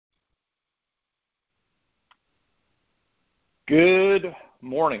Good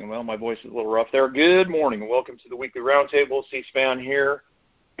morning. Well, my voice is a little rough there. Good morning. Welcome to the weekly roundtable. C-SPAN here.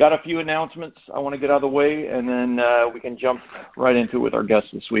 Got a few announcements I want to get out of the way, and then we can jump right into it with our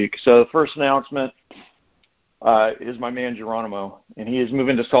guests this week. So the first announcement is my man Geronimo, and he is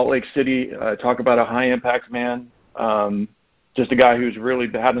moving to Salt Lake City. Talk about a high-impact man. Just a guy who's really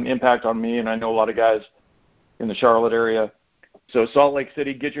had an impact on me, and I know a lot of guys in the Charlotte area. So Salt Lake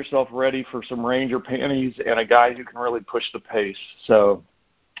City, get yourself ready for some Ranger panties and a guy who can really push the pace. So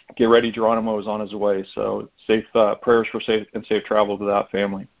get ready. Geronimo is on his way. So safe prayers for safe travel to that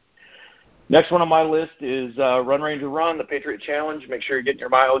family. Next one on my list is Run Ranger Run, the Patriot Challenge. Make sure you're getting your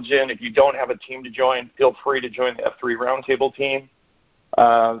mileage in. If you don't have a team to join, feel free to join the F3 Roundtable team.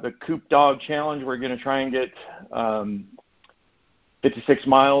 The Coop Dog Challenge, we're going to try and get 56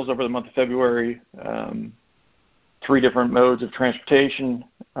 miles over the month of February. 3 different modes of transportation.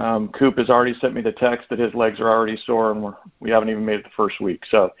 Coop has already sent me the text that his legs are already sore, and we haven't even made it the first week.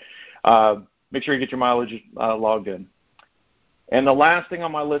 So make sure you get your mileage logged in. And the last thing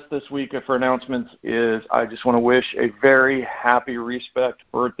on my list this week for announcements is I just want to wish a very happy respect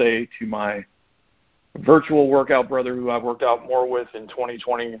birthday to my virtual workout brother who I've worked out more with in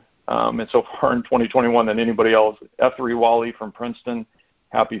 2020 and so far in 2021 than anybody else, F3 Wally from Princeton.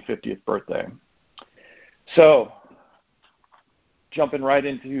 Happy 50th birthday. So jumping right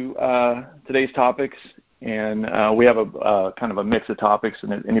into today's topics, and we have a kind of a mix of topics,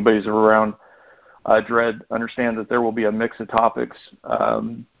 and anybody who's around Dredd understands that there will be a mix of topics.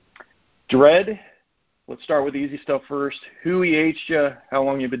 Dredd, let's start with the easy stuff first. Who EH'd you? How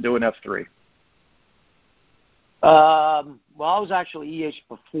long you been doing F3? Well, I was actually EH'd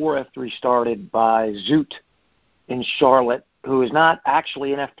before F3 started by Zoot in Charlotte, who is not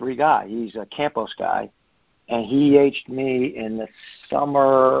actually an F3 guy. He's a Campos guy. And he EH'd me in the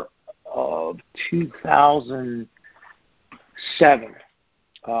summer of 2007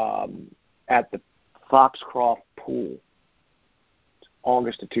 at the Foxcroft Pool,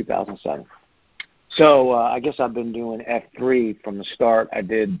 August of 2007. So I guess I've been doing F3 from the start. I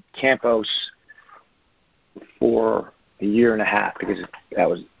did Campos for a year and a half because that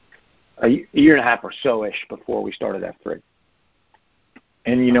was a year and a half or so-ish before we started F3.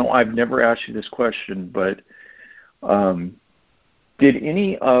 And, you know, I've never asked you this question, but did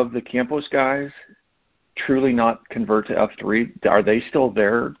any of the Campos guys truly not convert to F3? Are they still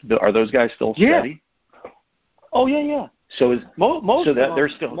there? Are those guys still steady? Oh, yeah. So most of them, they're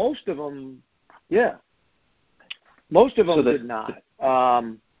still... Most of them, yeah. Most of them did not.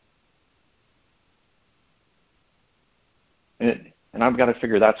 And I've got to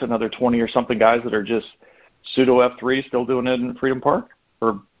figure that's another 20 or something guys that are just pseudo F3 still doing it in Freedom Park?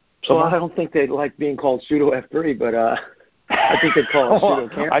 Or well, I don't think they like being called pseudo F3, but I think they call us pseudo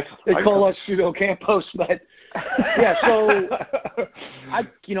Campos. They call us pseudo Campos, but yeah. So I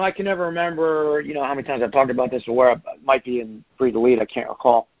can never remember, how many times I've talked about this or where I might be in Free to Lead. I can't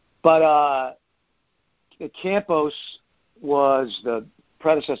recall, but the Campos was the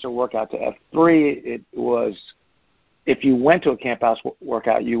predecessor workout to F3. It was, if you went to a Camp House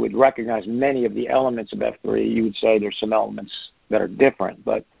workout, you would recognize many of the elements of F3. You would say there's some elements that are different,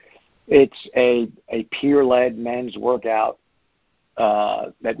 but it's a peer-led men's workout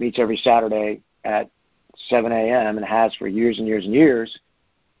that meets every Saturday at 7 a.m. and has for years and years and years.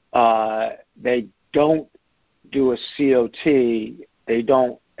 They don't do a COT. They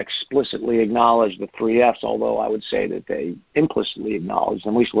don't explicitly acknowledge the 3 Fs, although I would say that they implicitly acknowledge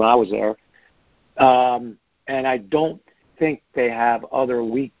them, at least when I was there. And I don't think they have other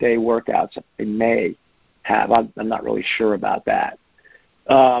weekday workouts. They may have. I'm not really sure about that.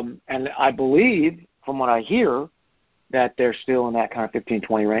 And I believe, from what I hear, that they're still in that kind of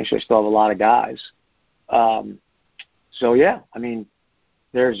 15-20 range. They still have a lot of guys. So yeah, I mean,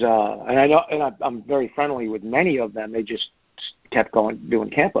 there's and I know, and I'm very friendly with many of them. They just kept doing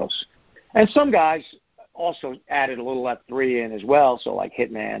Campos, and some guys also added a little F3 in as well. So like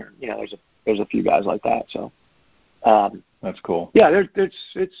Hitman, or there's a few guys like that. So that's cool. Yeah,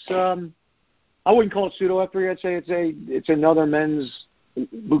 it's I wouldn't call it pseudo F3. I'd say it's another men's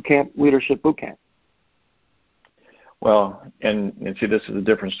boot camp, leadership boot camp. Well, and see, this is the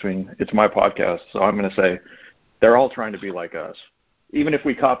difference between, it's my podcast, so I'm going to say they're all trying to be like us. Even if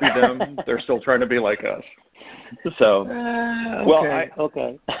we copy them, they're still trying to be like us. So, okay. All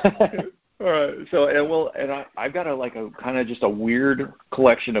right. So, I've got a kind of just a weird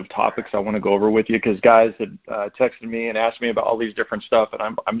collection of topics I want to go over with you, because guys had texted me and asked me about all these different stuff,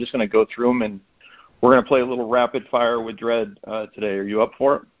 and I'm just going to go through them, and we're going to play a little rapid fire with Dredd today. Are you up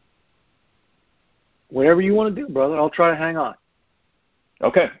for it? Whatever you want to do, brother. I'll try to hang on.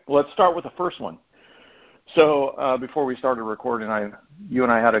 Okay. Well, let's start with the first one. So before we started recording, you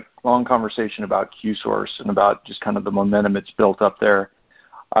and I had a long conversation about Q-Source and about just kind of the momentum it's built up there.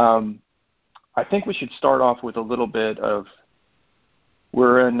 I think we should start off with a little bit of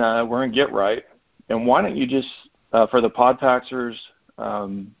we're in Get Right, and why don't you just for the Podpaxers,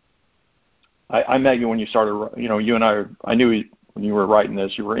 I met you when you started. You and I knew when you were writing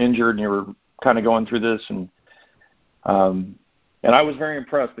this, you were injured and you were kind of going through this, and I was very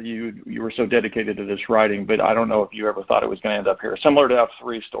impressed that you were so dedicated to this writing. But I don't know if you ever thought it was going to end up here. Similar to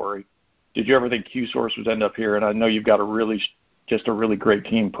F3 story, did you ever think Q-Source would end up here? And I know you've got a really great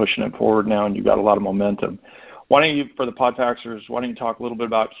team pushing it forward now, and you've got a lot of momentum. Why don't you, for the Podpaxers, talk a little bit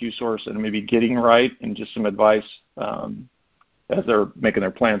about Q-Source and maybe getting right and just some advice as they're making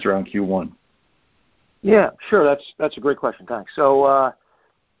their plans around Q1? Yeah, sure. That's a great question. Thanks. So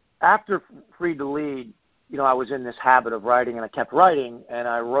after Free to Lead, I was in this habit of writing, and I kept writing, and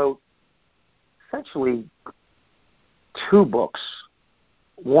I wrote essentially 2 books.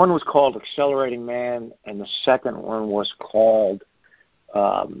 One was called Accelerating Man, and the second one was called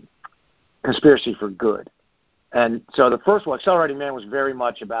Conspiracy for Good. And so the first one, Accelerating Man, was very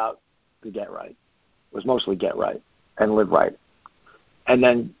much about the get right. It was mostly get right and live right. And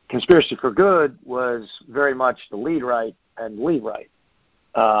then Conspiracy for Good was very much the lead right and leave right.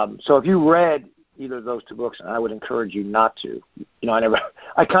 So if you read either of those 2 books, and I would encourage you not to.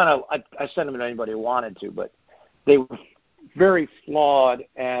 I sent them to anybody who wanted to, but they were very flawed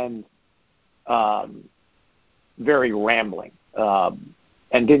and very rambling.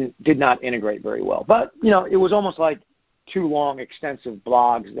 And did not integrate very well. But, it was almost like 2 long, extensive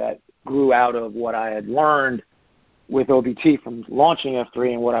blogs that grew out of what I had learned with OBT from launching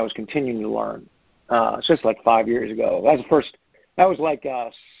F3 and what I was continuing to learn. It's just like 5 years ago. That was like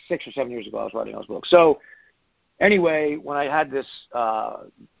 6 or 7 years ago I was writing those books. So anyway, when I had this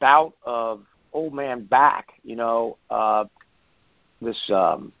bout of old man back, this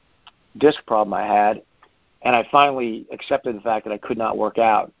disc problem I had, and I finally accepted the fact that I could not work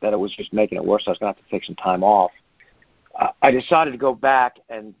out, that it was just making it worse. I was going to have to take some time off. I decided to go back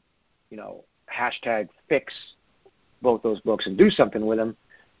and, hashtag fix both those books and do something with them.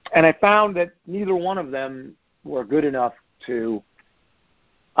 And I found that neither one of them were good enough to,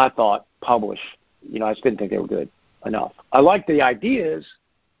 I thought, publish. I just didn't think they were good enough. I liked the ideas.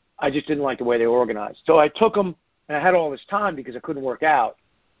 I just didn't like the way they were organized. So I took them, and I had all this time because I couldn't work out.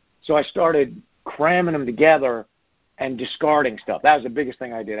 So I started cramming them together and discarding stuff. That was the biggest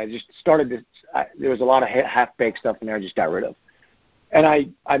thing I did. I just started this. There was a lot of half-baked stuff in there I just got rid of. And I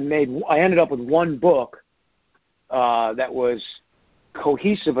ended up with one book that was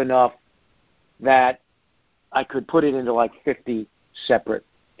cohesive enough that I could put it into like 50 separate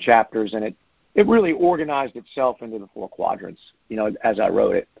chapters, and it really organized itself into the 4 quadrants, as I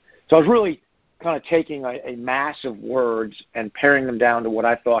wrote it. So I was really kind of taking a mass of words and paring them down to what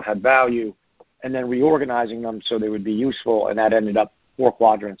I thought had value, and then reorganizing them so they would be useful, and that ended up 4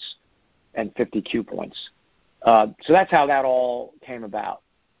 quadrants and 50 Q points. So that's how that all came about.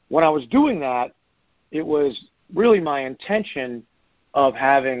 When I was doing that, it was really my intention of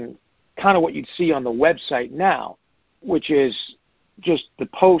having kind of what you'd see on the website now, which is just the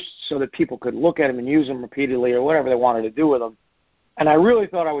posts so that people could look at them and use them repeatedly or whatever they wanted to do with them. And I really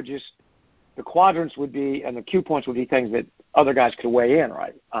thought the quadrants would be, and the Q points would be things that other guys could weigh in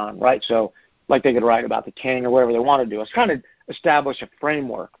on, right? So like they could write about the king or whatever they want to do. I was trying to establish a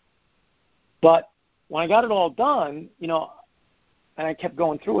framework. But when I got it all done, and I kept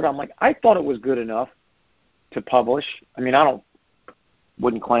going through it, I'm like, I thought it was good enough to publish. I mean,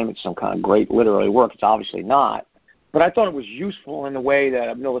 wouldn't claim it's some kind of great literary work. It's obviously not. But I thought it was useful in the way that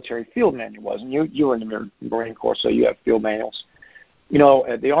a military field manual was. And you were in the Marine Corps, so you have field manuals.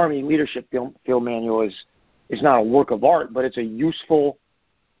 The Army Leadership Field Manual is not a work of art, but it's a useful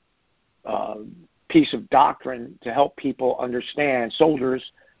piece of doctrine to help soldiers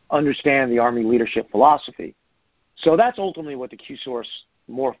understand the Army leadership philosophy. So that's ultimately what the Q-Source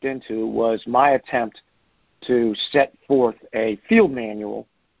morphed into, was my attempt to set forth a field manual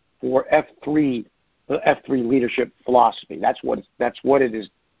for F3 leadership philosophy. That's what it is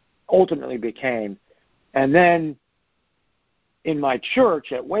ultimately became. And then in my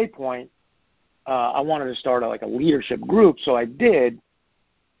church at Waypoint, I wanted to start a leadership group, so I did.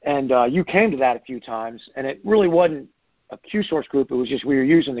 And you came to that a few times, and it really wasn't a Q-Source group. It was just we were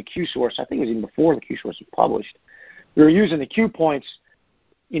using the Q-Source. I think it was even before the Q-Source was published. We were using the Q points,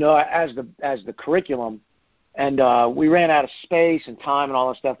 as the curriculum, and we ran out of space and time and all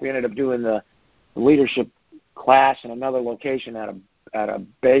that stuff. We ended up doing the leadership class in another location at a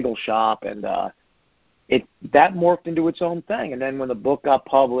bagel shop, and that morphed into its own thing. And then when the book got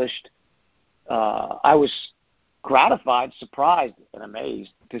published, I was gratified, surprised, and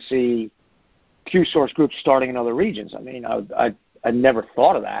amazed to see Q-Source groups starting in other regions. I mean, I never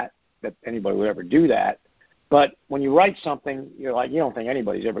thought of that anybody would ever do that. But when you write something, you're like, you don't think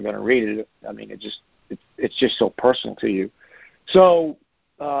anybody's ever going to read it. I mean, it's just so personal to you. So,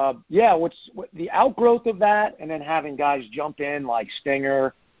 the outgrowth of that, and then having guys jump in like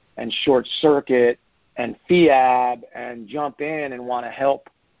Stinger and Short Circuit and Fiab and jump in and want to help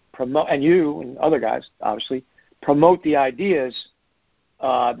promote, and you and other guys, obviously, promote the ideas,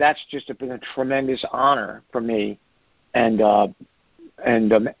 that's just been a tremendous honor for me and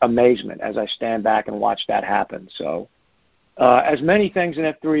amazement as I stand back and watch that happen. So as many things in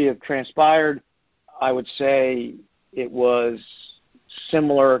F3 have transpired, I would say it was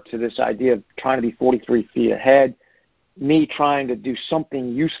similar to this idea of trying to be 43 feet ahead, me trying to do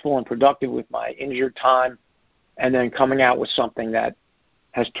something useful and productive with my injured time, and then coming out with something that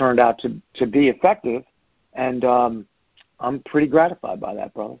has turned out to be effective. And I'm pretty gratified by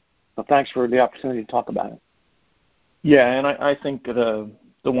that, brother. So thanks for the opportunity to talk about it. Yeah, and I think the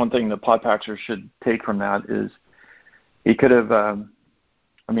one thing the Podpaxer should take from that is he could have, the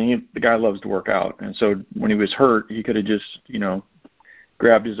guy loves to work out. And so when he was hurt, he could have just,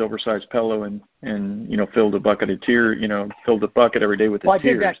 grabbed his oversized pillow and filled a bucket of tears, filled a bucket every day with his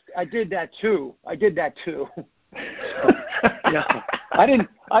tears. I did that too. Yeah. I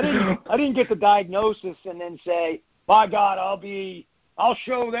didn't get the diagnosis and then say, by God, I'll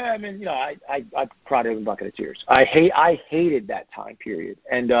show them, and I cried in a bucket of tears. I hated that time period,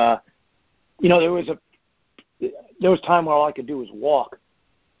 and there was time where all I could do was walk,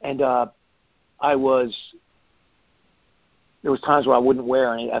 and there was times where I wouldn't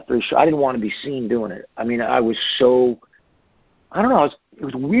wear any F3 shirt. I didn't want to be seen doing it. I mean, I was so, I don't know, it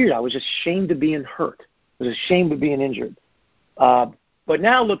was weird. I was ashamed of being hurt. I was ashamed of being injured. But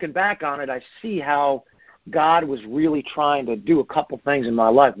now looking back on it, I see how God was really trying to do a couple things in my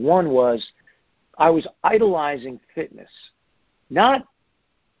life. One was I was idolizing fitness, not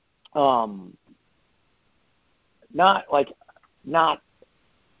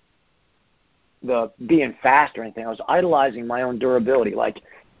the being fast or anything. I was idolizing my own durability. Like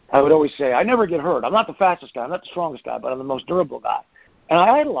I would always say, I never get hurt. I'm not the fastest guy. I'm not the strongest guy, but I'm the most durable guy. And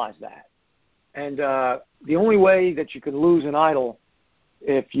I idolized that. And the only way that you can lose an idol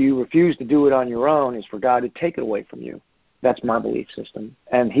if you refuse to do it on your own is for God to take it away from you. That's my belief system.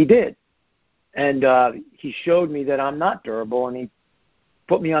 And he did. And he showed me that I'm not durable, and he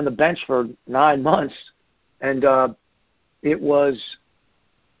put me on the bench for 9 months. And it was,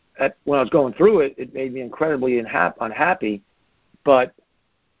 when I was going through it, it made me incredibly unhappy. But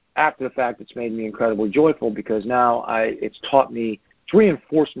after the fact, it's made me incredibly joyful, because now it's taught me, it's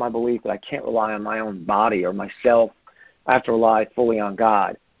reinforced my belief that I can't rely on my own body or myself. I have to rely fully on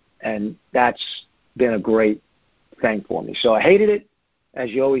God. And that's been a great thing for me. So I hated it, as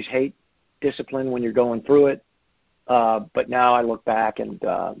you always hate discipline when you're going through it. But now I look back and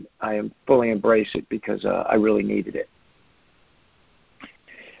I am fully embrace it, because I really needed it.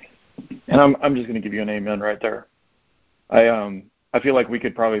 And I'm just going to give you an amen right there. I feel like we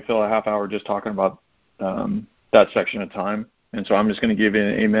could probably fill a half hour just talking about that section of time. And so I'm just going to give you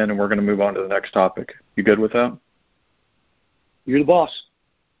an amen, and we're going to move on to the next topic. You good with that? You're the boss.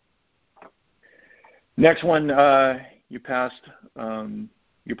 Next one, you passed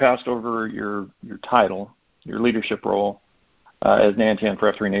over your title, your leadership role as Nantan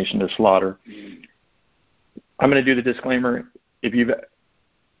for F3 Nation to Slaughter. I'm going to do the disclaimer. You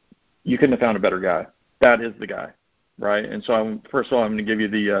couldn't have found a better guy. That is the guy, right? And so first of all, I'm going to give you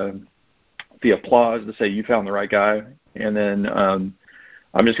the applause to say you found the right guy, and then I'm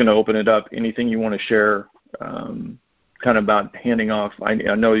just going to open it up. Anything you want to share, kind of about handing off. I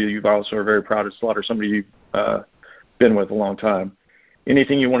know you've also are very proud of Slaughter, somebody you've been with a long time.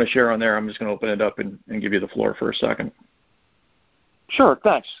 Anything you want to share on there, I'm just going to open it up and give you the floor for a second. Sure,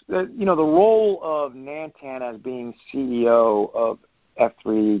 thanks. The role of Nantan as being CEO of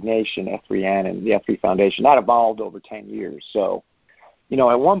F3 Nation, F3N, and the F3 Foundation, that evolved over 10 years. So,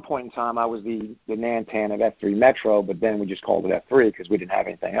 at one point in time, I was the Nantan of F3 Metro, but then we just called it F3 because we didn't have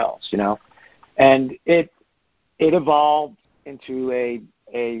anything else, And it evolved into a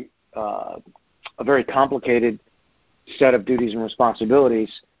very complicated set of duties and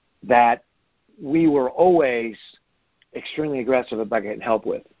responsibilities that we were always extremely aggressive about getting help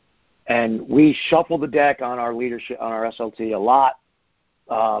with. And we shuffled the deck on our leadership, on our SLT a lot.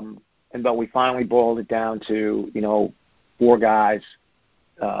 But we finally boiled it down to, 4 guys,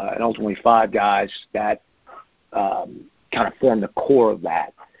 and ultimately 5 guys that kind of formed the core of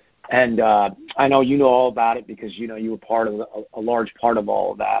that. And I know you know all about it because, you were part of a large part of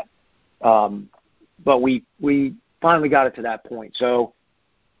all of that. But we finally got it to that point. So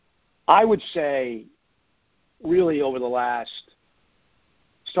I would say really over the last,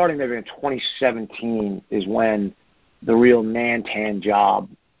 starting maybe in 2017 is when the real Nantan job,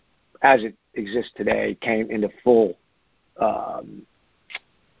 as it exists today, came into full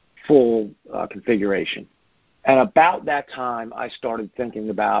configuration. And about that time, I started thinking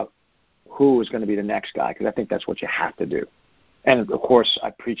about who was going to be the next guy, because I think that's what you have to do. And, of course, I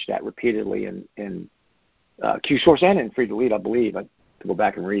preached that repeatedly in Q-Source and in Free to Lead, I believe. I have to go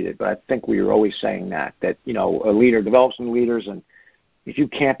back and read it. But I think we were always saying that, you know, a leader develops some leaders, and if you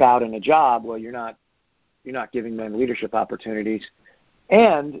camp out in a job, well, you're not giving them leadership opportunities.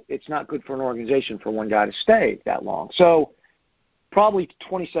 And it's not good for an organization for one guy to stay that long. So probably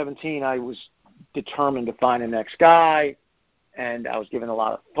 2017, I was determined to find the next guy, and I was giving a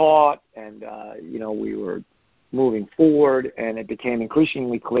lot of thought, and, you know, we were moving forward, and it became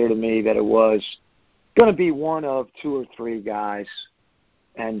increasingly clear to me that it was going to be one of two or three guys.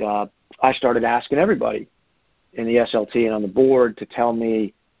 And I started asking everybody in the SLT and on the board to tell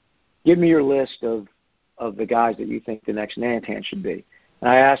me, give me your list of the guys that you think the next Nantan should be. And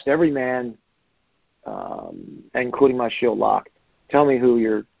I asked every man, including my shield lock, tell me who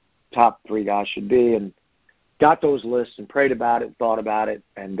your top three guys should be, and got those lists and prayed about it, thought about it,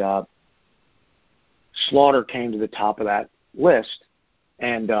 and Slaughter came to the top of that list.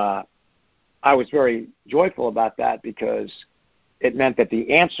 And I was very joyful about that, because it meant that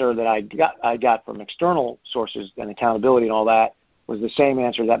the answer that I got from external sources and accountability and all that was the same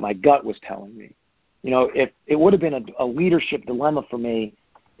answer that my gut was telling me. You know, if it would have been a leadership dilemma for me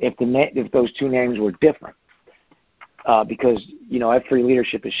if those two names were different, because, you know, every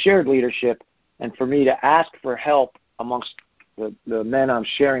leadership is shared leadership, and for me to ask for help amongst the men I'm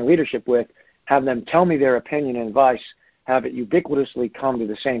sharing leadership with, have them tell me their opinion and advice, have it ubiquitously come to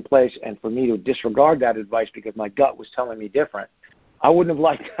the same place, and for me to disregard that advice because my gut was telling me different, I wouldn't have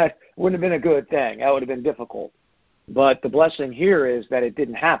liked that. It wouldn't have been a good thing. That would have been difficult. But the blessing here is that it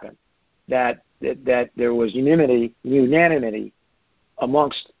didn't happen, that there was unanimity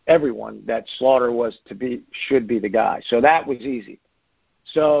amongst everyone that Slaughter should be the guy. So that was easy.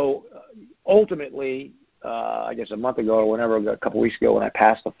 So ultimately, I guess a month ago or whenever, a couple weeks ago, when I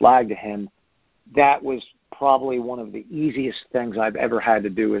passed the flag to him, that was probably one of the easiest things I've ever had to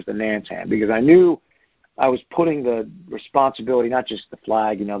do as the Nantan, because I knew I was putting the responsibility, not just the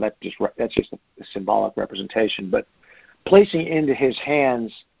flag, you know, that's just a symbolic representation, but placing into his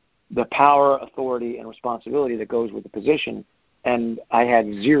hands the power, authority, and responsibility that goes with the position. And I had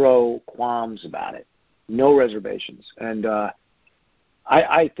zero qualms about it, no reservations. And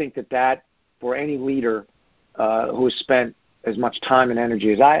I think that for any leader who has spent as much time and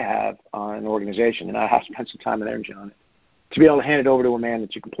energy as I have on an organization, and I have spent some time and energy on it, to be able to hand it over to a man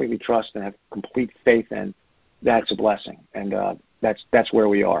that you completely trust and have complete faith in, that's a blessing. And that's where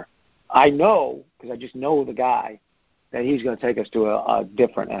we are. I know, because I just know the guy, that he's going to take us to a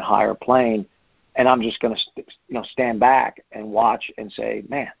different and higher plane, and I'm just going to stand back and watch and say,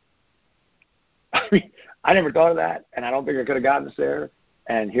 man, I mean, I never thought of that, and I don't think I could have gotten us there,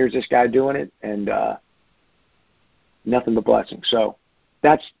 and here's this guy doing it, and nothing but blessings. So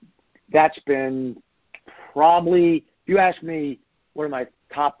that's been probably, if you ask me what are my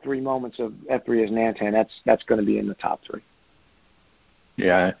top three moments of F3 as Nantan, that's going to be in the top three.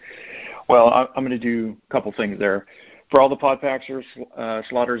 Yeah. Well, I'm going to do a couple things there. For all the Podpaxers,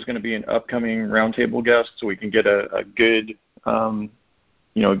 Slaughter is going to be an upcoming roundtable guest, so we can get a good, a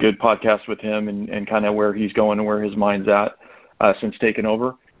good podcast with him and kind of where he's going and where his mind's at since taking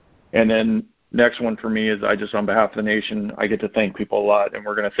over. And then next one for me is on behalf of the nation, I get to thank people a lot, and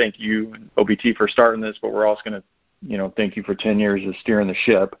we're going to thank you, OBT, for starting this, but we're also going to, thank you for 10 years of steering the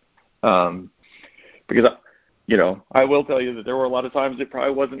ship, because I will tell you that there were a lot of times it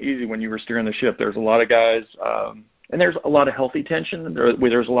probably wasn't easy when you were steering the ship. There's a lot of guys, and there's a lot of healthy tension.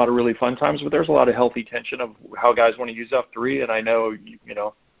 There's a lot of really fun times, but there's a lot of healthy tension of how guys want to use F3. And I know,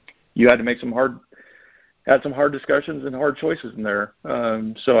 you had to make some hard discussions and hard choices in there.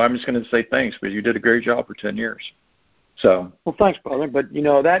 So I'm just going to say thanks, because you did a great job for 10 years. So. Well, thanks, brother. But,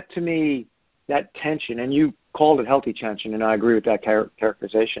 that to me, that tension, and you called it healthy tension, and I agree with that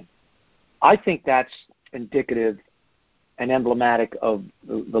characterization. I think that's indicative and emblematic of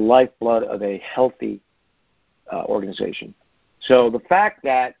the lifeblood of a healthy organization. So the fact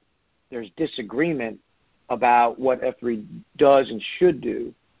that there's disagreement about what F3 does and should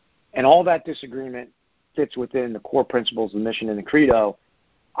do, and all that disagreement fits within the core principles, the mission, and the credo,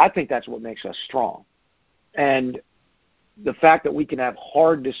 I think that's what makes us strong. And the fact that we can have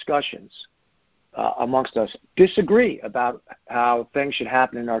hard discussions amongst us disagree about how things should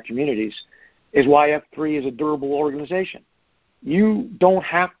happen in our communities is why F3 is a durable organization. You don't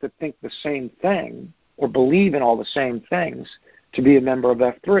have to think the same thing or believe in all the same things to be a member of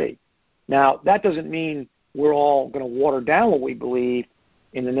F3. Now, that doesn't mean we're all going to water down what we believe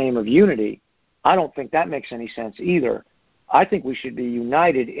in the name of unity. I don't think that makes any sense either. I think we should be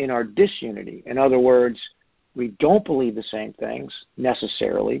united in our disunity. In other words, we don't believe the same things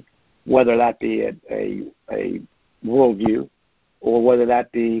necessarily, whether that be a worldview or whether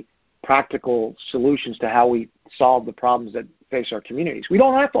that be practical solutions to how we solve the problems that face our communities. We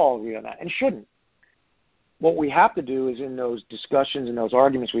don't have to all agree on that and shouldn't. What we have to do is in those discussions and those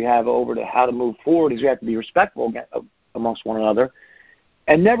arguments we have over to how to move forward is we have to be respectful amongst one another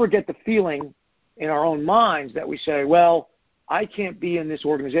and never get the feeling in our own minds that we say, well, I can't be in this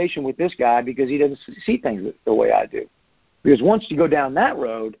organization with this guy because he doesn't see things the way I do. Because once you go down that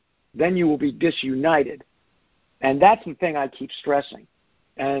road, then you will be disunited. And that's the thing I keep stressing.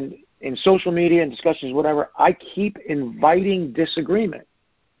 And in social media and discussions, whatever, I keep inviting disagreement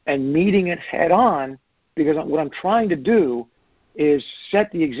and meeting it head on because what I'm trying to do is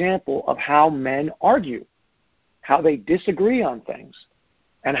set the example of how men argue, how they disagree on things,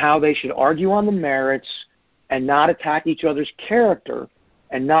 and how they should argue on the merits and not attack each other's character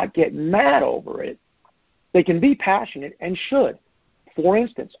and not get mad over it. They can be passionate and should. For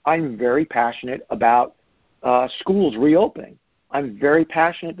instance, I'm very passionate about schools reopening. I'm very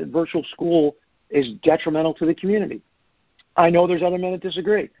passionate that virtual school is detrimental to the community. I know there's other men that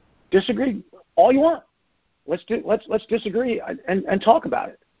disagree. Disagree all you want. Let's disagree and talk about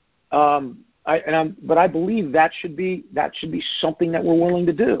it. But I believe that should be something that we're willing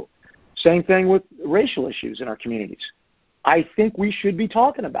to do. Same thing with racial issues in our communities. I think we should be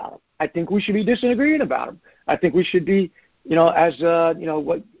talking about them. I think we should be disagreeing about them. I think we should be,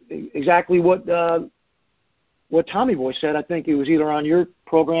 what Tommy Boy said. I think it was either on your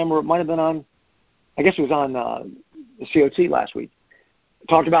program or it might have been on, I guess it was on the COT last week.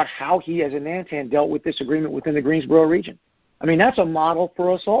 Talked about how he, as a Nantan, dealt with disagreement within the Greensboro region. I mean, that's a model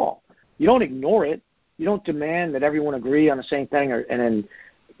for us all. You don't ignore it. You don't demand that everyone agree on the same thing and then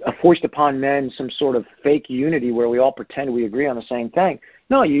foist upon men some sort of fake unity where we all pretend we agree on the same thing.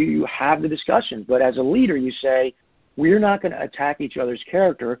 No, you have the discussion. But as a leader, you say, we're not going to attack each other's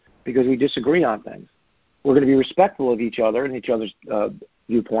character because we disagree on things. We're going to be respectful of each other and each other's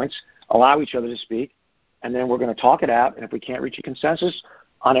viewpoints, allow each other to speak, and then we're going to talk it out. And if we can't reach a consensus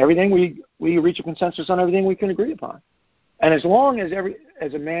on everything, we reach a consensus on everything we can agree upon. And as long as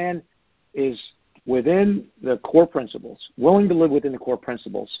a man is within the core principles, willing to live within the core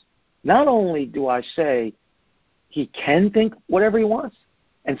principles, not only do I say he can think whatever he wants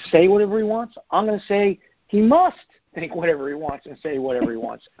and say whatever he wants, I'm going to say he must think whatever he wants and say whatever he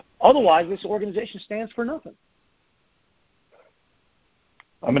wants. Otherwise, this organization stands for nothing.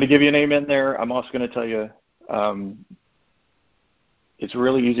 I'm going to give you an amen there. I'm also going to tell you it's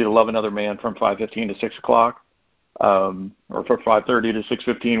really easy to love another man from 5:15 to 6 o'clock, or from 5:30 to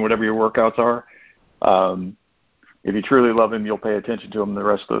 6:15, whatever your workouts are. If you truly love him, you'll pay attention to him the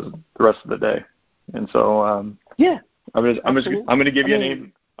rest of the day. And so, I'm going to give you an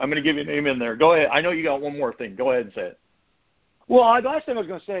amen. I'm going to give you an amen there. Go ahead. I know you got one more thing. Go ahead and say it. Well, the last thing I was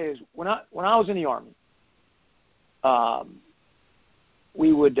going to say is when I was in the Army,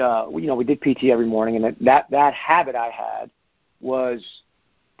 we would we did PT every morning, and that habit I had was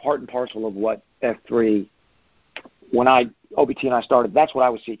part and parcel of what F3, when OBT and I started, that's what I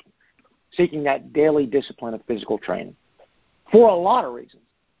was seeking that daily discipline of physical training for a lot of reasons.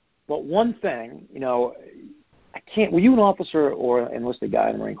 But one thing, were you an officer or an enlisted guy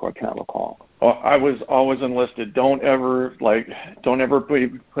in the Marine Corps? I cannot recall. Oh, I was always enlisted. Don't ever be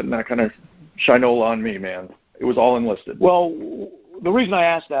putting that kind of shinola on me, man. It was all enlisted. Well, the reason I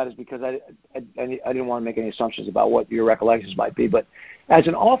asked that is because I didn't want to make any assumptions about what your recollections might be. But as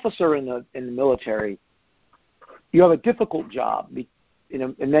an officer in the military, you have a difficult job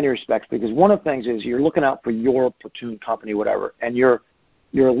in many respects, because one of the things is you're looking out for your platoon, company, whatever, and your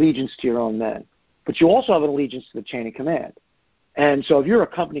allegiance to your own men. But you also have an allegiance to the chain of command. And so if you're a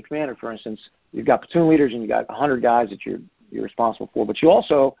company commander, for instance, you've got platoon leaders and you've got 100 guys that you're responsible for, but you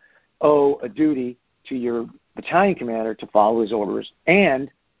also owe a duty to your battalion commander to follow his orders and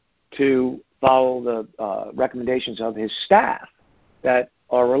to follow the recommendations of his staff that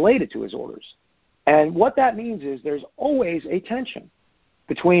are related to his orders. And what that means is there's always a tension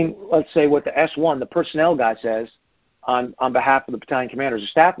between, let's say, what the S1, the personnel guy, says on behalf of the battalion commander as a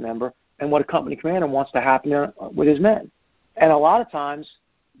staff member, and what a company commander wants to happen with his men. And a lot of times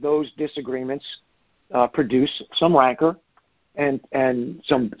those disagreements produce some rancor, and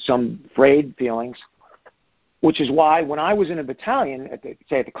some frayed feelings, which is why when I was in a battalion, at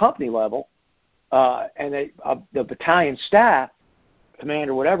the company level, and the battalion staff,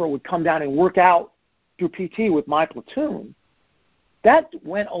 commander, whatever, would come down and work out through PT with my platoon, that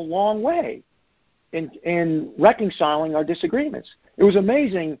went a long way in reconciling our disagreements. It was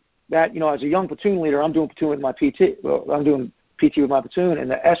amazing that, as a young platoon leader, I'm doing PT with my platoon,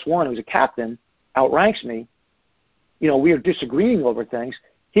 and the S1, who's a captain, outranks me. We are disagreeing over things.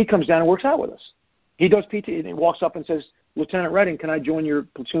 He comes down and works out with us. He does PT, and he walks up and says, "Lieutenant Redding, can I join your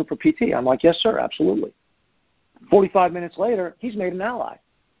platoon for PT?" I'm like, "Yes, sir, absolutely." 45 minutes later, he's made an ally.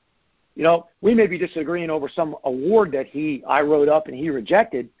 We may be disagreeing over some award that I wrote up and he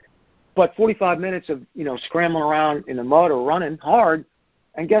rejected, but 45 minutes of, scrambling around in the mud or running hard,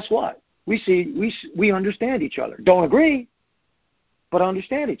 and guess what? We understand each other. Don't agree, but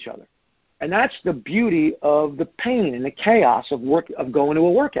understand each other. And that's the beauty of the pain and the chaos of going to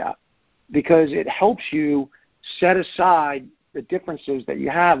a workout, because it helps you set aside the differences that you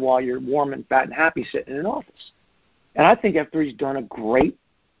have while you're warm and fat and happy sitting in an office. And I think F3's done a great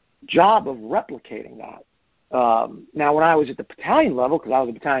job of replicating that. Now, when I was at the battalion level, because I was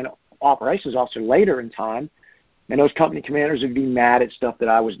a battalion operations officer later in time, and those company commanders would be mad at stuff that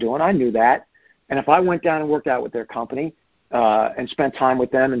I was doing, I knew that. And if I went down and worked out with their company and spent time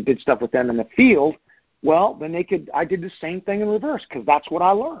with them and did stuff with them in the field, well, then I did the same thing in reverse, because that's what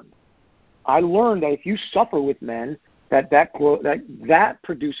I learned. I learned that if you suffer with men, that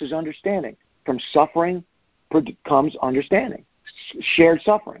produces understanding. From suffering comes understanding, shared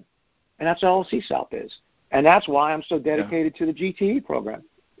suffering. And that's all CSALP is. And that's why I'm so dedicated to the GTE program.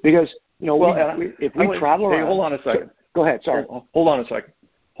 Because, if we travel around... Hey, hold on a second. Go ahead, sorry. Hold on a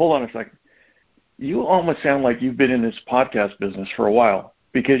second. You almost sound like you've been in this podcast business for a while,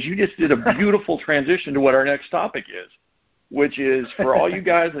 because you just did a beautiful transition to what our next topic is, which is, for all you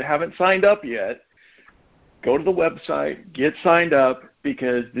guys that haven't signed up yet, go to the website, get signed up,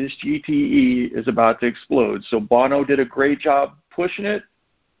 because this GTE is about to explode. So Bono did a great job pushing it,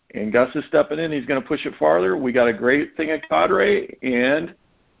 and Gus is stepping in. He's going to push it farther. We got a great thing at Cadre, and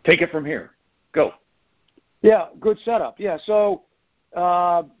take it from here. Go. Yeah, good setup. Yeah, so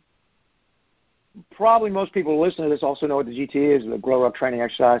probably most people listening to this also know what the GTE is, the Grow Ruck Training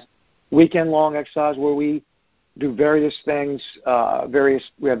Exercise, weekend-long exercise where we do various things.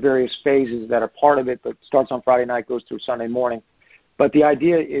 We have various phases that are part of it, but starts on Friday night, goes through Sunday morning. But the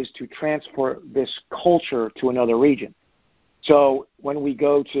idea is to transfer this culture to another region. So when we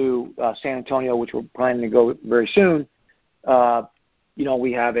go to San Antonio, which we're planning to go very soon,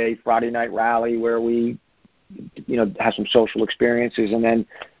 we have a Friday night rally where we, have some social experiences, and then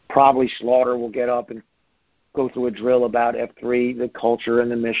probably Slaughter will get up and go through a drill about F3, the culture and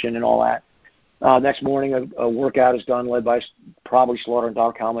the mission and all that. Next morning, a workout is done, led by probably Slaughter and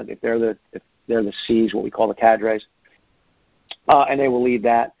Dark Helmet, if they're the C's, what we call the cadres, and they will lead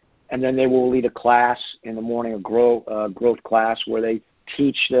that. And then they will lead a class in the morning, a growth class, where they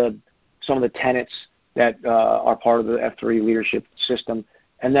teach some of the tenets that are part of the F3 leadership system.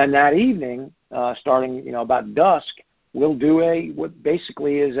 And then that evening, starting about dusk, we'll do what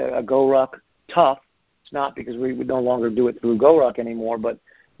basically is a Go Ruck Tough. It's not, because we would no longer do it through Go Ruck anymore, but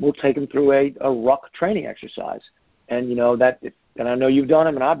we'll take them through a ruck training exercise. And and I know you've done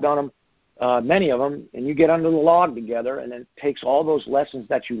them, and I've done them. Many of them, and you get under the log together, and it takes all those lessons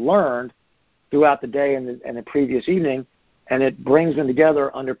that you learned throughout the day and the previous evening, and it brings them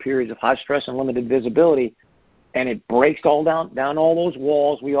together under periods of high stress and limited visibility, and it breaks down all those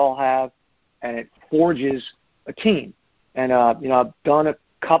walls we all have, and it forges a team. And I've done a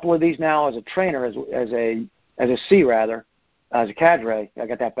couple of these now as a trainer, as a C rather, as a cadre. I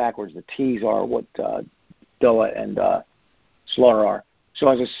got that backwards. The T's are what Doa and Slaughter are. So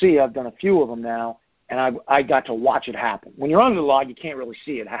as a C, I've done a few of them now, and I got to watch it happen. When you're under the log, you can't really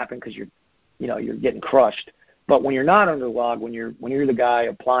see it happen because you're getting crushed. But when you're not under the log, when you're the guy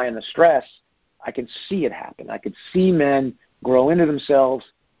applying the stress, I can see it happen. I could see men grow into themselves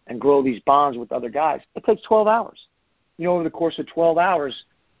and grow these bonds with other guys. It takes 12 hours. Over the course of 12 hours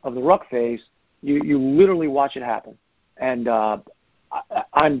of the ruck phase, you literally watch it happen. And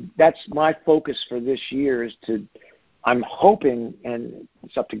that's my focus for this year, is I'm hoping, and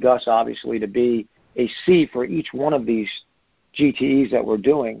it's up to Gus obviously, to be a C for each one of these GTEs that we're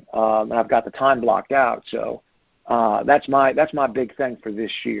doing. And I've got the time blocked out, so that's my big thing for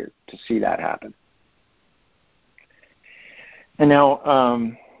this year, to see that happen. And now,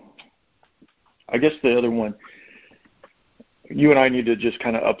 I guess the other one, you and I need to just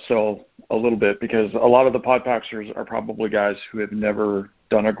kind of upsell a little bit, because a lot of the podpackers are probably guys who have never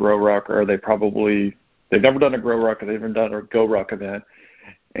done a Grow Ruck, or they probably They've never done a grow ruck, they've never done a go ruck event.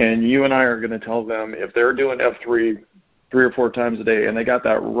 And you and I are going to tell them if they're doing F3 3 or 4 times a day and they got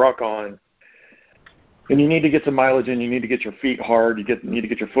that ruck on, and you need to get some mileage in, you need to get your feet hard, you need to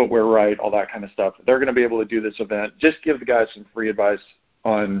get your footwear right, all that kind of stuff. They're going to be able to do this event. Just give the guys some free advice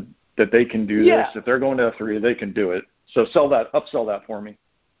on that they can do this. If they're going to F3, they can do it. So upsell that for me.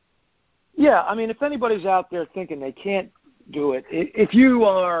 Yeah, I mean, if anybody's out there thinking they can't do it, if you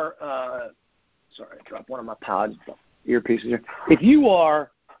are, sorry, I dropped one of my pods, earpieces here. If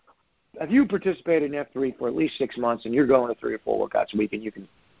you participated in F3 for at least 6 months and you're going to 3 or 4 workouts a week and you can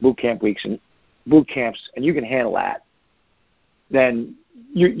boot camps and you can handle that, then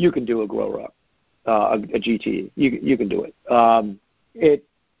you can do a grow ruck, a GT. You can do it.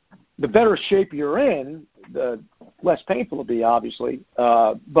 The better shape you're in, the less painful it'll be, obviously.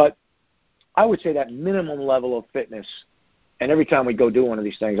 But I would say that minimum level of fitness, and every time we go do one of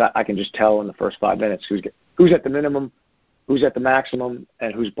these things, I can just tell in the first 5 minutes who's at the minimum, who's at the maximum,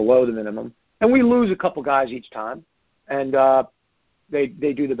 and who's below the minimum. And we lose a couple guys each time, and they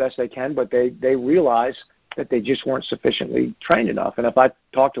do the best they can, but they realize that they just weren't sufficiently trained enough. And if I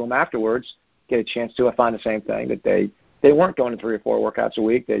talk to them afterwards, get a chance to, I find the same thing, that they weren't going to 3 or 4 workouts a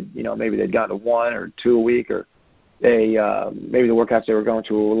week. Maybe they'd gotten to 1 or 2 a week, or maybe the workouts they were going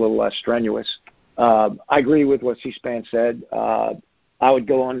to were a little less strenuous. I agree with what C-SPAN said. I would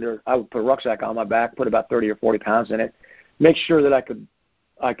put a rucksack on my back, put about 30 or 40 pounds in it, make sure that I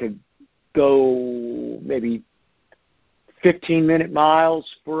could go maybe 15-minute miles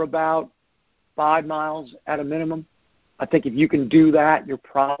for about 5 miles at a minimum. I think if you can do that, you're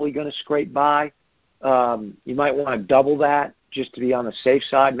probably going to scrape by. You might want to double that just to be on the safe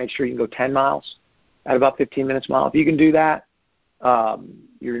side. Make sure you can go 10 miles at about 15 minutes a mile. If you can do that,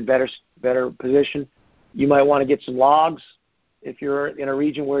 you're in better position. You might want to get some logs if you're in a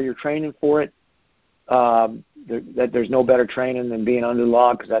region where you're training for it. There's no better training than being under the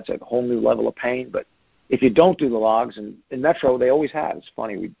log, because that's a whole new level of pain. But if you don't do the logs, and in Metro they always have. It's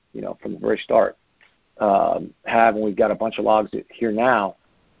funny, we from the very start have, and we've got a bunch of logs here now.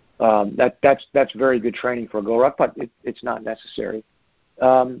 That's very good training for a go ruck, but it's not necessary.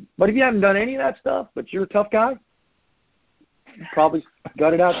 But if you haven't done any of that stuff, but you're a tough guy, you probably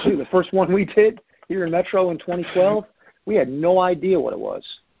got it out too. The first one we did here in Metro in 2012, we had no idea what it was.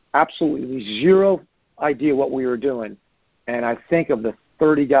 Absolutely zero idea what we were doing. And I think of the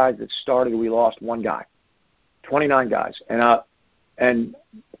 30 guys that started, we lost 1 guy. 29 guys. And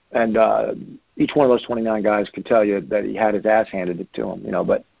each one of those 29 guys could tell you that he had his ass handed to him,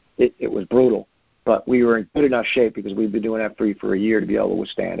 but it was brutal. But we were in good enough shape because we've been doing F3 for a year to be able to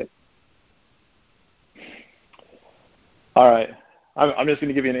withstand it. All right. I'm just going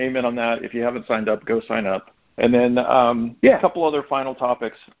to give you an amen on that. If you haven't signed up, go sign up. And then a couple other final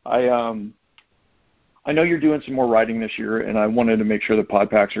topics. I know you're doing some more riding this year, and I wanted to make sure the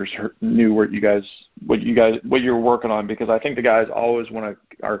Podpackers knew what you're working on, because I think the guys always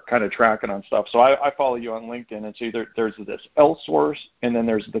are kind of tracking on stuff. So I follow you on LinkedIn, and so there's this L source, and then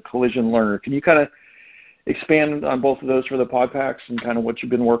there's the Collision Learner. Can you kind of expand on both of those for the Podpacks and kind of what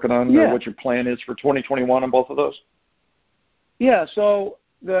you've been working on, or what your plan is for 2021 on both of those? Yeah. So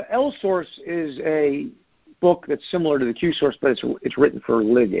the L source is a book that's similar to the Q source, but it's written for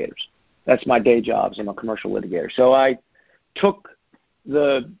litigators. That's my day job. I'm a commercial litigator. So I took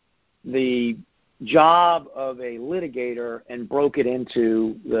the job of a litigator and broke it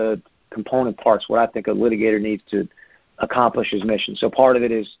into the component parts, what I think a litigator needs to accomplish his mission. So part of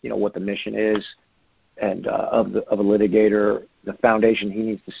it is, what the mission is, and of a litigator, the foundation he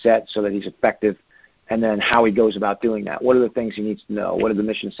needs to set so that he's effective, and then how he goes about doing that. What are the things he needs to know? What are the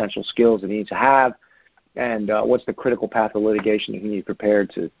mission essential skills that he needs to have? And what's the critical path of litigation that he needs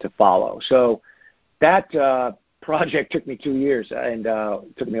prepared to follow? So that project took me 2 years, and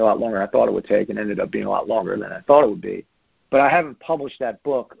took me a lot longer than I thought it would take, and ended up being a lot longer than I thought it would be. But I haven't published that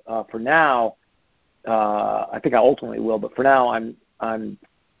book for now. I think I ultimately will, but for now I'm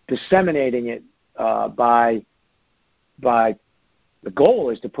disseminating it by the goal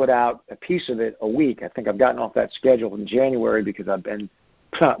is to put out a piece of it a week. I think I've gotten off that schedule in January because I've been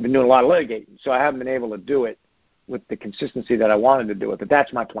doing a lot of litigating, so I haven't been able to do it with the consistency that I wanted to do it, but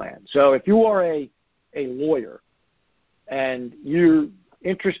that's my plan. So if you are a lawyer and you're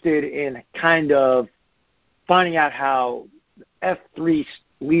interested in kind of finding out how F3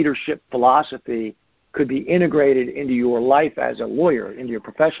 leadership philosophy could be integrated into your life as a lawyer, into your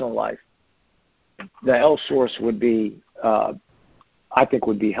professional life, the L source would be, I think,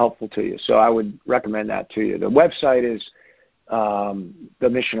 would be helpful to you. So I would recommend that to you. The website is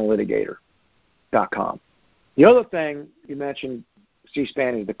themissionlitigator.com. The other thing you mentioned,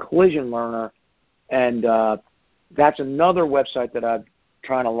 C-SPAN, is the Collision Learner, And that's another website that I'm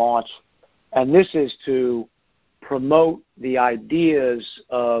trying to launch. And this is to promote the ideas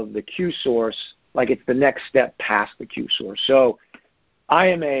of the Q source, like it's the next step past the Q source. So I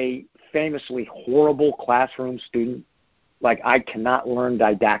am a famously horrible classroom student. Like, I cannot learn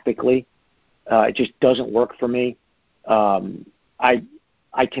didactically. It just doesn't work for me. You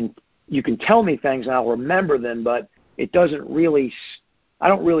can tell me things and I'll remember them, but it doesn't really, I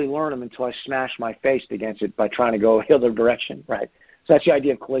don't really learn them until I smash my face against it by trying to go the other direction, right? So that's the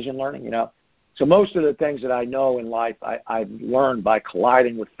idea of collision learning, you know. So most of the things that I know in life, I've learned by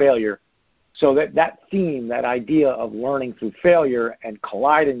colliding with failure. So that theme, that idea of learning through failure and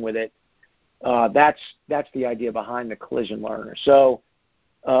colliding with it, that's the idea behind the collision learner. So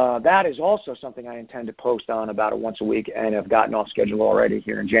that is also something I intend to post on about once a week, and have gotten off schedule already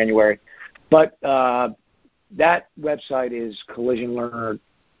here in January. But that website is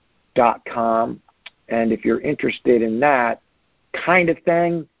collisionlearner.com, and if you're interested in that kind of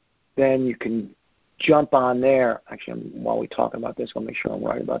thing, then you can jump on there. Actually, while we talk about this, I'll make sure I'm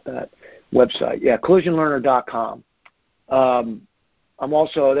right about that website. Yeah, collisionlearner.com. I'm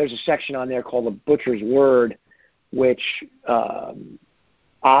also, there's a section on there called the Butcher's Word, which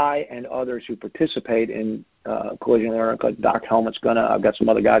I and others who participate in Collision Learner, like Doc Helmet's I've got some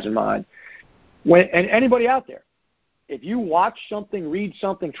other guys in mind. And anybody out there, if you watch something, read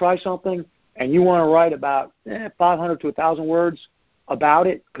something, try something, and you want to write about 500 to 1,000 words about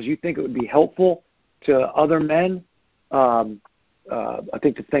it because you think it would be helpful to other men, I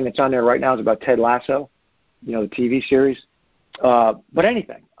think the thing that's on there right now is about Ted Lasso, you know, the TV series. But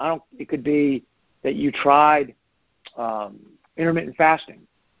anything. It could be that you tried intermittent fasting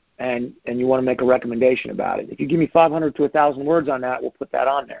and you want to make a recommendation about it. If you give me 500 to 1,000 words on that, we'll put that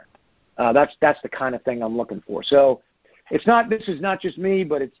on there. That's the kind of thing I'm looking for. So this is not just me,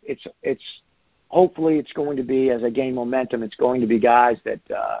 but it's hopefully it's going to be, as I gain momentum, it's going to be guys that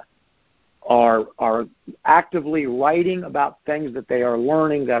are actively writing about things that they are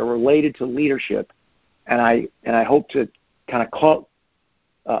learning that are related to leadership, and I hope to kind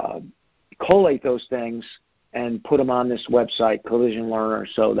of collate those things and put them on this website, Collision Learner,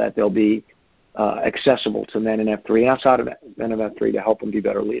 so that they'll be accessible to men in F3 and outside of men in F3 to help them be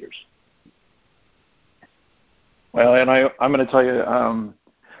better leaders. Well, and I'm going to tell you,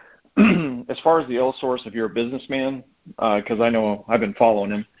 as far as the L source, if you're a businessman, because I know I've been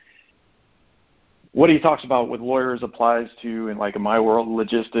following him, what he talks about with lawyers applies to, in like in my world,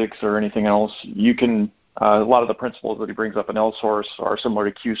 logistics or anything else. You can a lot of the principles that he brings up in L source are similar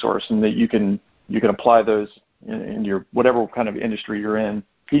to Q source, and that you can apply those in your whatever kind of industry you're in.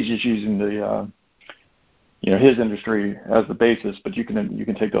 He's just using the his industry as the basis, but you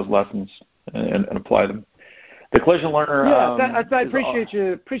can take those lessons and apply them. The Collision Learner. Yeah, I appreciate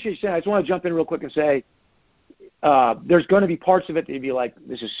you saying. I just want to jump in real quick and say there's going to be parts of it that you'd be like,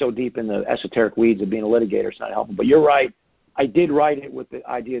 this is so deep in the esoteric weeds of being a litigator, it's not helpful. But you're right. I did write it with the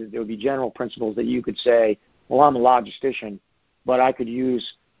idea that there would be general principles that you could say, well, I'm a logistician, but I could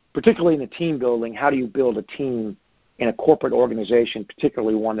use, particularly in the team building, how do you build a team in a corporate organization,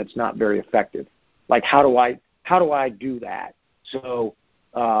 particularly one that's not very effective? Like, how do I do that? So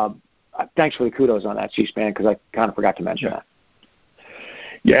thanks for the kudos on that, C-SPAN, because I kind of forgot to mention that.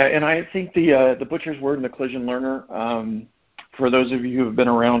 Yeah, and I think the Butcher's Word and the Collision Learner, for those of you who have been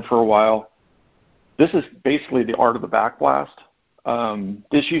around for a while, this is basically the art of the backblast.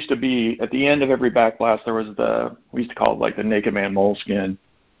 This used to be, at the end of every backblast, there was we used to call it like the naked man moleskin.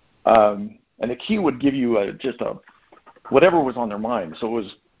 And the key would give you just whatever was on their mind. So it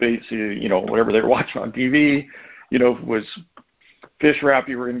was basically, whatever they were watching on TV, if it was fish wrap,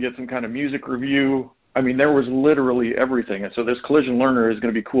 you were going to get some kind of music review. I mean, there was literally everything. And so this Collision Learner is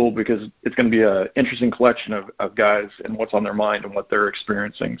going to be cool because it's going to be an interesting collection of guys and what's on their mind and what they're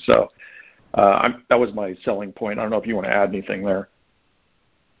experiencing. So that was my selling point. I don't know if you want to add anything there.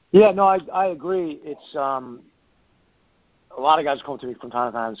 Yeah, no, I agree. It's a lot of guys come to me from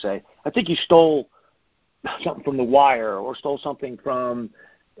time to time and say, I think you stole something from The Wire or stole something from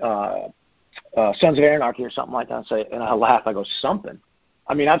Sons of Anarchy or something like that. And I laugh. I go, something?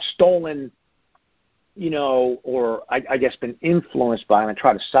 I mean, I've stolen, or I guess been influenced by, and I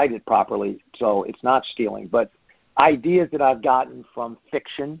try to cite it properly so it's not stealing, but ideas that I've gotten from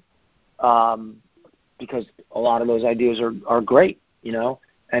fiction, because a lot of those ideas are great,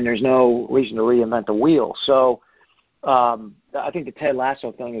 and there's no reason to reinvent the wheel. So I think the Ted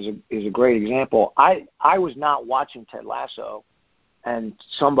Lasso thing is a great example. I was not watching Ted Lasso, and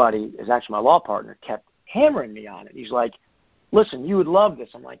somebody, is actually my law partner, kept hammering me on it. He's like, listen, you would love this.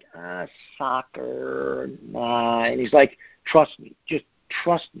 I'm like, soccer, nah. And he's like, trust me, just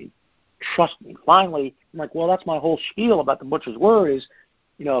trust me. trust me. Finally, I'm like, well, that's my whole spiel about the butcher's word is,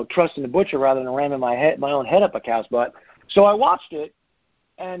 trusting the butcher rather than ramming my own head up a cow's butt. So I watched it,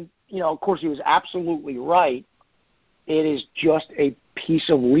 and, of course, he was absolutely right. It is just a piece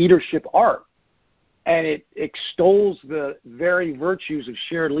of leadership art, and it extols the very virtues of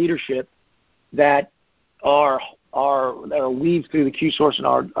shared leadership that are weaved through the Q source and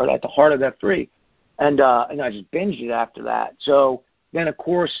are at the heart of F3. And I just binged it after that. So then, of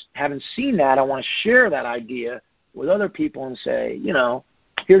course, having seen that, I want to share that idea with other people and say,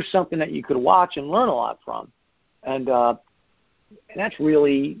 here's something that you could watch and learn a lot from. And that's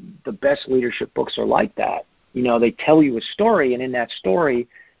really the best leadership books are like that. They tell you a story, and in that story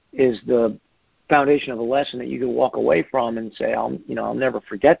is the foundation of a lesson that you can walk away from and say, I'll never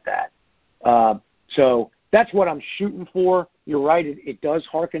forget that. So that's what I'm shooting for. You're right. It does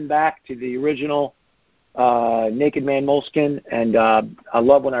harken back to the original Naked Man Moleskin, and I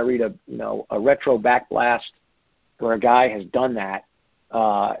love when I read a retro backblast where a guy has done that,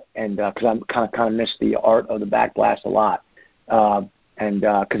 and because I'm kind of miss the art of the backblast a lot, and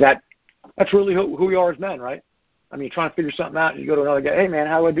because that's really who we are as men, right? I mean, you're trying to figure something out, and you go to another guy, hey man,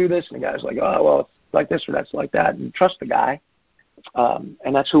 how do I do this? And the guy's like, oh well, it's like this or that's like that, and trust the guy,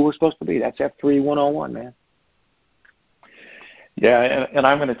 and that's who we're supposed to be. That's F3 101, man. Yeah, and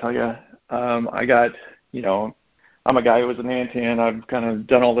I'm going to tell you, I got, I'm a guy who was an Antan. I've kind of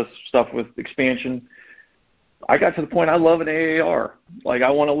done all this stuff with expansion. I got to the point I love an AAR. Like,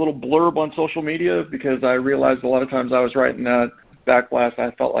 I want a little blurb on social media because I realized a lot of times I was writing that backblast.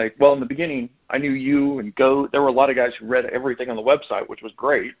 I felt like, well, in the beginning, I knew you and Go. There were a lot of guys who read everything on the website, which was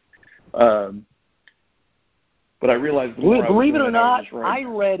great. But I realized the more believe it or not, I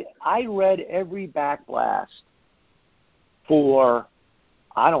read every backblast for,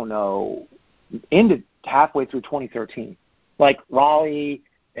 I don't know, into halfway through 2013. Like Raleigh,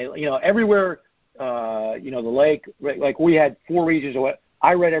 everywhere, the lake, like we had 4 regions of it.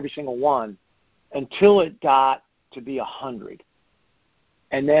 I read every single one until it got to be 100.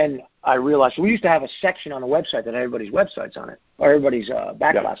 And then I realized, so we used to have a section on the website that had everybody's websites on it, or everybody's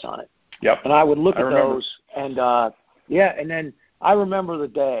backblast on it. Yep. And I would look at those, and and then I remember the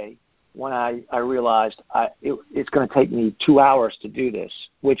day when I realized it's going to take me 2 hours to do this,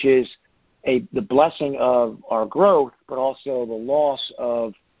 which is the blessing of our growth, but also the loss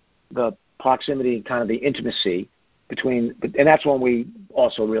of the proximity and kind of the intimacy between, and that's when we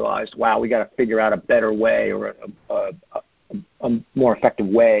also realized, wow, we got to figure out a better way or a more effective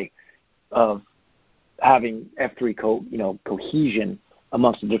way of having F3 cohesion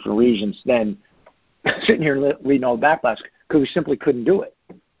amongst the different regions than sitting here reading all the backblast, because we simply couldn't do it.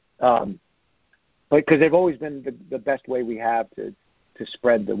 But because they've always been the best way we have to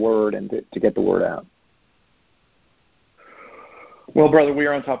spread the word and to get the word out. Well, brother, we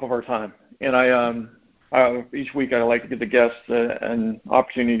are on top of our time, and I each week I like to give the guests an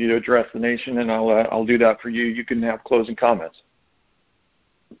opportunity to address the nation, and I'll do that for you. You can have closing comments.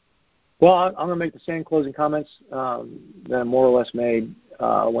 Well, I'm going to make the same closing comments that I more or less made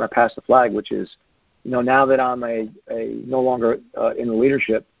when I passed the flag, which is, now that I'm no longer in the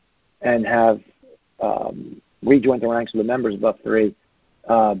leadership and have rejoined the ranks of the members of F3,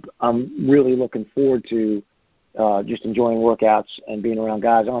 I'm really looking forward to just enjoying workouts and being around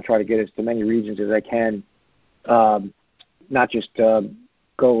guys. I'm going to try to get as to many regions as I can, not just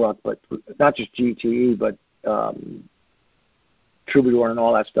GoRuck, but not just GTE, but Troubadour and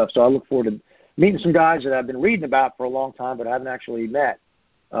all that stuff. So I look forward to meeting some guys that I've been reading about for a long time, but I haven't actually met.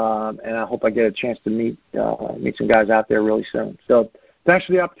 And I hope I get a chance to meet some guys out there really soon. So thanks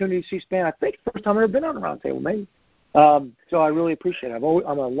for the opportunity to see Span. I think first time I've ever been on a roundtable, maybe. So I really appreciate it.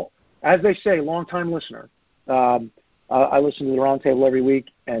 I'm as they say, long-time listener. I listen to the roundtable every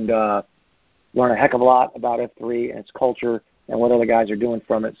week and learn a heck of a lot about F3 and its culture and what other guys are doing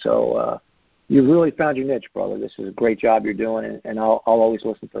from it. So you've really found your niche, brother. This is a great job you're doing, and I'll always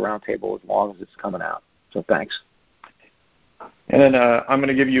listen to the roundtable as long as it's coming out. So thanks. And then I'm going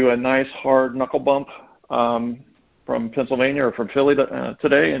to give you a nice hard knuckle bump from Pennsylvania or from Philly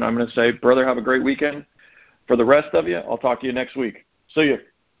today, and I'm going to say, brother, have a great weekend. For the rest of you, I'll talk to you next week. See you.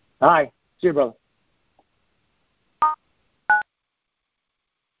 All right. See you, brother.